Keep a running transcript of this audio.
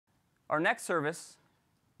Our next service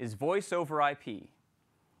is Voice over IP.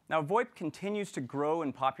 Now, VoIP continues to grow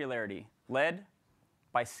in popularity, led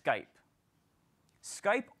by Skype.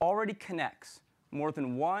 Skype already connects more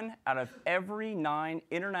than 1 out of every 9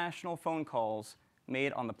 international phone calls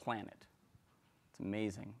made on the planet. It's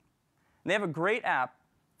amazing. And they have a great app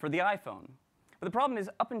for the iPhone. But the problem is,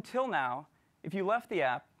 up until now, if you left the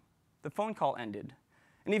app, the phone call ended.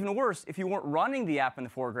 And even worse, if you weren't running the app in the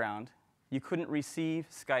foreground, you couldn't receive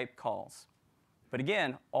Skype calls. But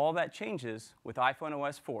again, all that changes with iPhone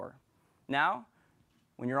OS 4. Now,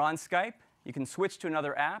 when you're on Skype, you can switch to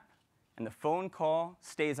another app, and the phone call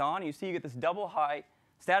stays on. You see you get this double high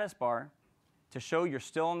status bar to show you're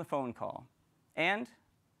still on the phone call. And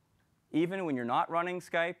even when you're not running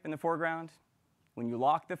Skype in the foreground, when you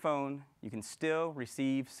lock the phone, you can still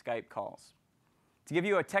receive Skype calls. To give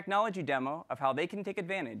you a technology demo of how they can take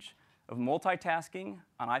advantage of multitasking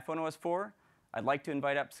on iPhone OS 4, I'd like to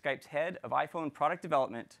invite up Skype's head of iPhone product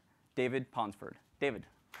development, David Ponsford. David.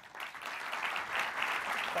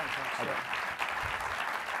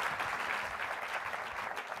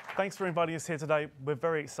 Thanks for inviting us here today. We're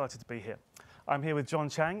very excited to be here. I'm here with John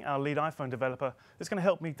Chang, our lead iPhone developer, who's going to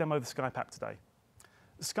help me demo the Skype app today.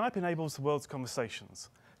 Skype enables the world's conversations,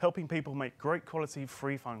 helping people make great quality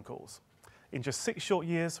free phone calls. In just 6 short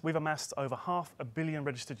years, we've amassed over 500 million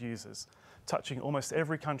registered users, touching almost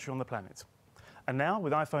every country on the planet. And now,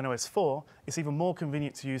 with iPhone OS 4, it's even more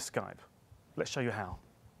convenient to use Skype. Let's show you how.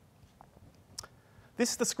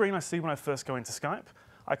 This is the screen I see when I first go into Skype.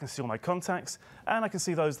 I can see all my contacts, and I can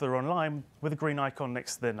see those that are online with a green icon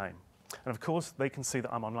next to their name. And of course, they can see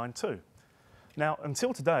that I'm online too. Now,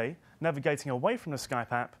 until today, navigating away from the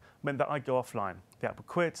Skype app meant that I'd go offline. The app would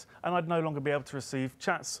quit, and I'd no longer be able to receive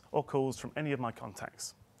chats or calls from any of my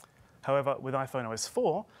contacts. However, with iPhone OS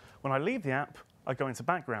 4, when I leave the app, I go into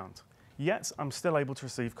background. Yet, I'm still able to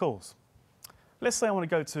receive calls. Let's say I want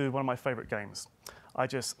to go to one of my favorite games. I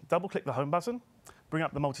just double-click the home button, bring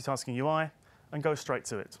up the multitasking UI, and go straight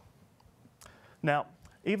to it. Now,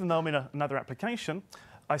 even though I'm in another application,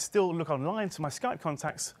 I still look online to my Skype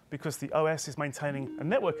contacts because the OS is maintaining a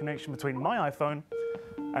network connection between my iPhone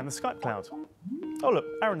and the Skype cloud. Oh look,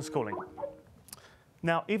 Aaron's calling.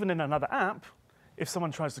 Now, even in another app, if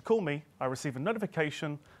someone tries to call me, I receive a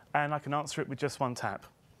notification and I can answer it with just one tap.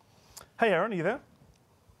 Hey Aaron, are you there?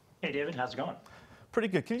 Hey David, how's it going? Pretty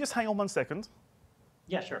good. Can you just hang on 1 second?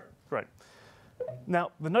 Yeah, sure. Great.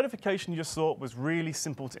 Now, the notification you just saw was really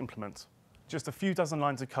simple to implement. Just a few dozen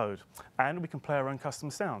lines of code, and we can play our own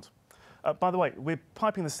custom sound. By the way, we're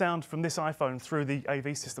piping the sound from this iPhone through the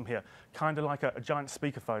AV system here, kind of like a giant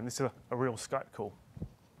speakerphone. This is a real Skype call.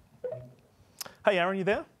 Hey, Aaron, you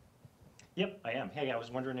there? Yep, I am. Hey, I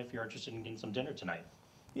was wondering if you're interested in getting some dinner tonight.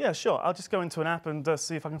 Yeah, sure. I'll just go into an app and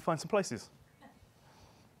see if I can find some places.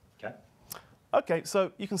 Okay. OK,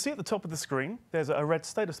 so you can see at the top of the screen, there's a red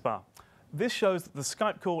status bar. This shows that the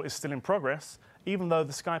Skype call is still in progress, even though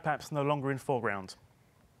the Skype app's no longer in foreground.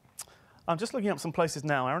 I'm just looking up some places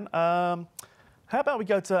now, Aaron. How about we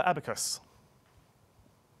go to Abacus?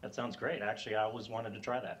 That sounds great. Actually, I always wanted to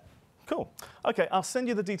try that. Cool. OK, I'll send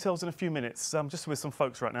you the details in a few minutes. I'm just with some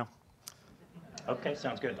folks right now. OK,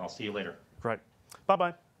 sounds good. I'll see you later. Great.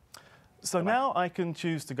 Bye-bye. So Bye-bye. now I can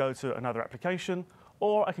choose to go to another application,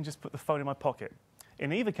 or I can just put the phone in my pocket.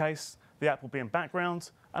 In either case, the app will be in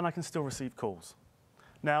background, and I can still receive calls.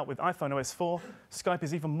 Now, with iPhone OS 4, Skype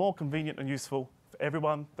is even more convenient and useful for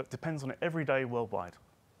everyone that depends on it every day worldwide.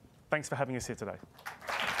 Thanks for having us here today.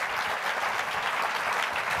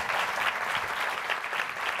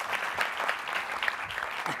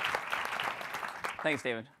 Thanks,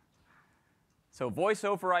 David. So Voice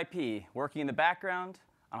over IP, working in the background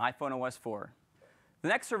on iPhone OS 4. The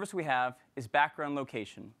next service we have is background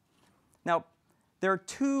location. Now, there are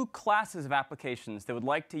 2 classes of applications that would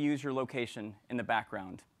like to use your location in the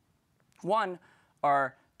background. One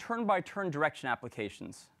are turn-by-turn direction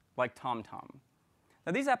applications, like TomTom.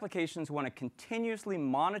 Now, these applications want to continuously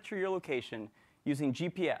monitor your location using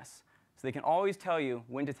GPS, so they can always tell you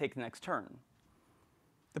when to take the next turn.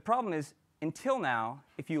 The problem is, until now,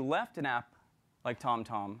 if you left an app like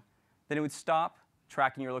TomTom, then it would stop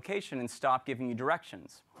tracking your location and stop giving you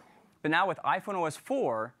directions. But now with iPhone OS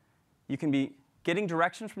 4, you can be getting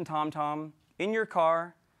directions from TomTom in your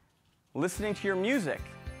car, listening to your music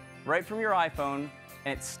right from your iPhone,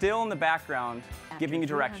 and it's still in the background giving you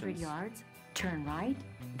directions. After 300 yards, turn right,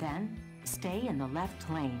 then stay in the left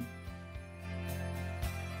lane.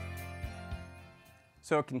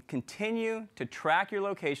 So it can continue to track your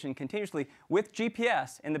location continuously with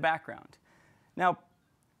GPS in the background. Now,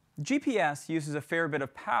 GPS uses a fair bit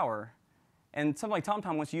of power, and something like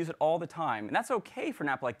TomTom wants to use it all the time. And that's OK for an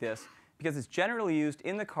app like this, because it's generally used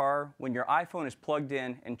in the car when your iPhone is plugged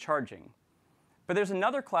in and charging. But there's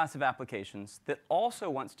another class of applications that also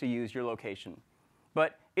wants to use your location,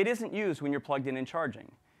 but it isn't used when you're plugged in and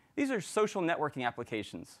charging. These are social networking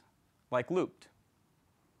applications, like Looped.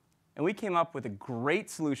 And we came up with a great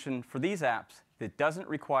solution for these apps that doesn't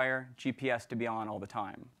require GPS to be on all the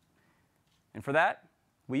time. And for that,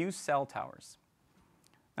 we use cell towers.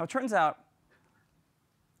 Now, it turns out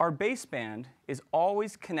our baseband is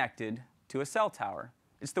always connected to a cell tower.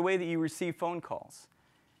 It's the way that you receive phone calls.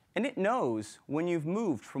 And it knows when you've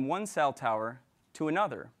moved from one cell tower to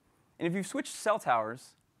another. And if you've switched cell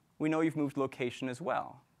towers, we know you've moved location as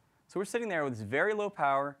well. So we're sitting there with this very low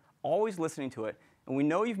power, always listening to it. And we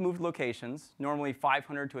know you've moved locations, normally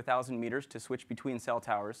 500 to 1,000 meters to switch between cell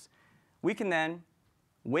towers. We can then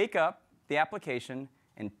wake up the application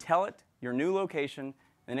and tell it your new location,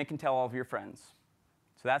 and it can tell all of your friends.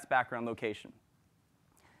 So that's background location.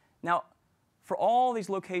 Now, for all these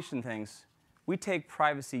location things, we take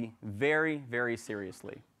privacy very, very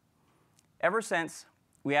seriously. Ever since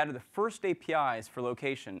we added the first APIs for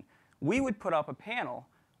location, we would put up a panel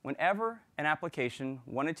whenever an application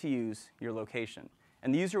wanted to use your location.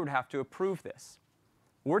 And the user would have to approve this.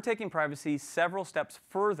 We're taking privacy several steps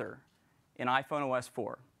further in iPhone OS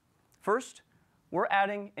 4. First, we're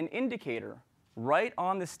adding an indicator right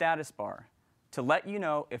on the status bar to let you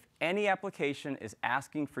know if any application is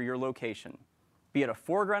asking for your location, be it a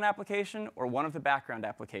foreground application or one of the background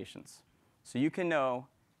applications, so you can know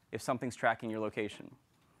if something's tracking your location.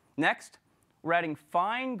 Next, we're adding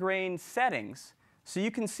fine-grained settings so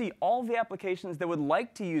you can see all the applications that would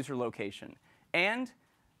like to use your location, and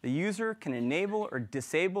the user can enable or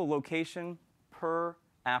disable location per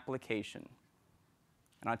application.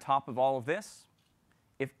 And on top of all of this,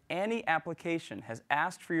 if any application has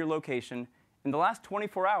asked for your location in the last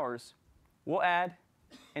 24 hours, we'll add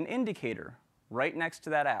an indicator right next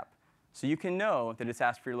to that app so you can know that it's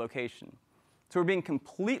asked for your location. So we're being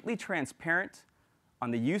completely transparent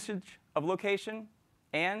on the usage of location,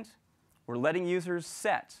 and we're letting users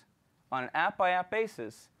set, on an app-by-app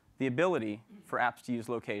basis, the ability for apps to use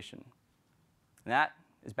location. And that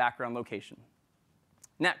is background location.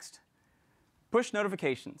 Next, push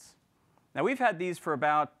notifications. Now, we've had these for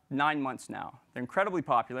about 9 months now. They're incredibly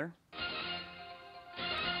popular.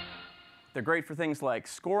 They're great for things like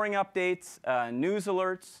scoring updates, news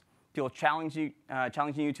alerts, people challenging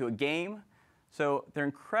you to a game. So they're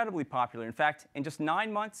incredibly popular. In fact, in just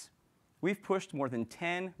 9 months, we've pushed more than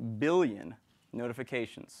 10 billion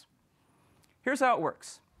notifications. Here's how it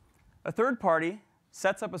works. A third party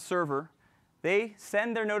sets up a server. They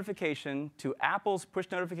send their notification to Apple's push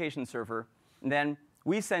notification server, and then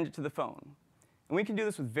we send it to the phone. And we can do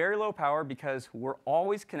this with very low power because we're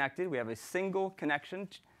always connected. We have a single connection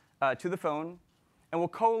to the phone, and we'll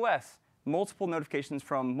coalesce multiple notifications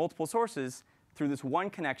from multiple sources through this one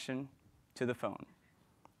connection to the phone.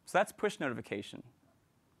 So that's push notification.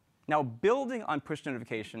 Now, building on push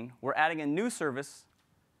notification, we're adding a new service,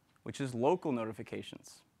 which is local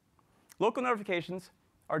notifications. Local notifications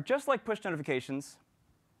are just like push notifications,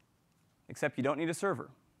 except you don't need a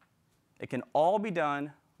server. It can all be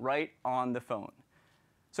done right on the phone.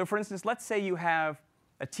 So for instance, let's say you have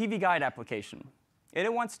a TV guide application, and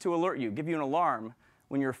it wants to alert you, give you an alarm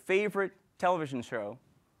when your favorite television show,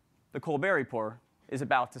 The Colbert Report, is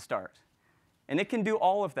about to start. And it can do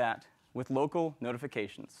all of that with local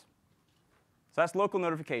notifications. So that's local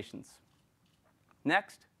notifications.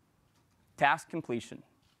 Next, task completion.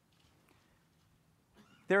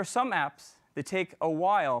 There are some apps that take a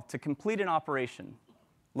while to complete an operation,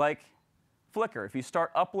 like Flickr. If you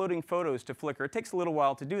start uploading photos to Flickr, it takes a little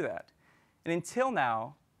while to do that. And until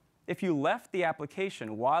now, if you left the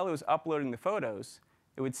application while it was uploading the photos,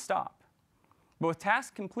 it would stop. But with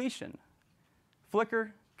task completion,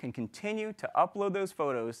 Flickr can continue to upload those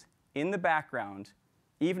photos in the background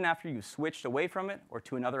even after you've switched away from it or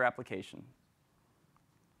to another application.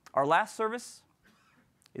 Our last service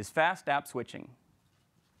is fast app switching.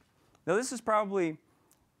 Now, this is probably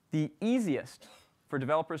the easiest for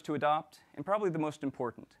developers to adopt and probably the most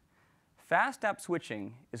important. Fast app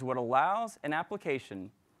switching is what allows an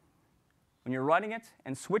application, when you're running it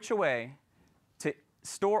and switch away, to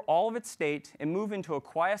store all of its state and move into a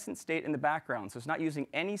quiescent state in the background, so it's not using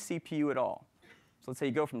any CPU at all. So let's say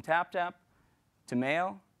you go from TapTap to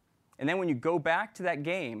Mail, and then when you go back to that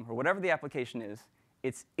game, or whatever the application is,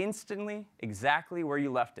 it's instantly exactly where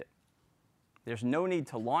you left it. There's no need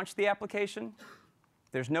to launch the application.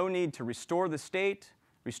 There's no need to restore the state,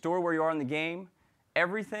 restore where you are in the game.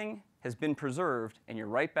 Everything has been preserved, and you're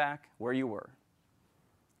right back where you were.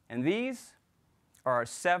 And these are our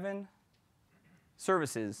 7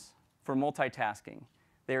 services for for multitasking.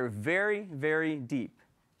 They are very, very deep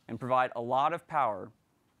and provide a lot of power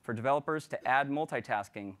for developers to add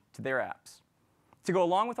multitasking to their apps. To go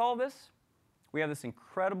along with all of this, we have this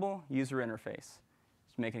incredible user interface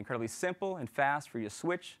to make it incredibly simple and fast for you to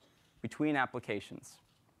switch between applications.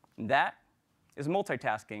 And that is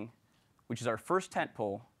multitasking, which is our first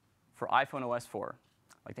tentpole for iPhone OS 4.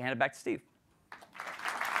 I'd like to hand it back to Steve.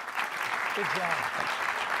 Good job.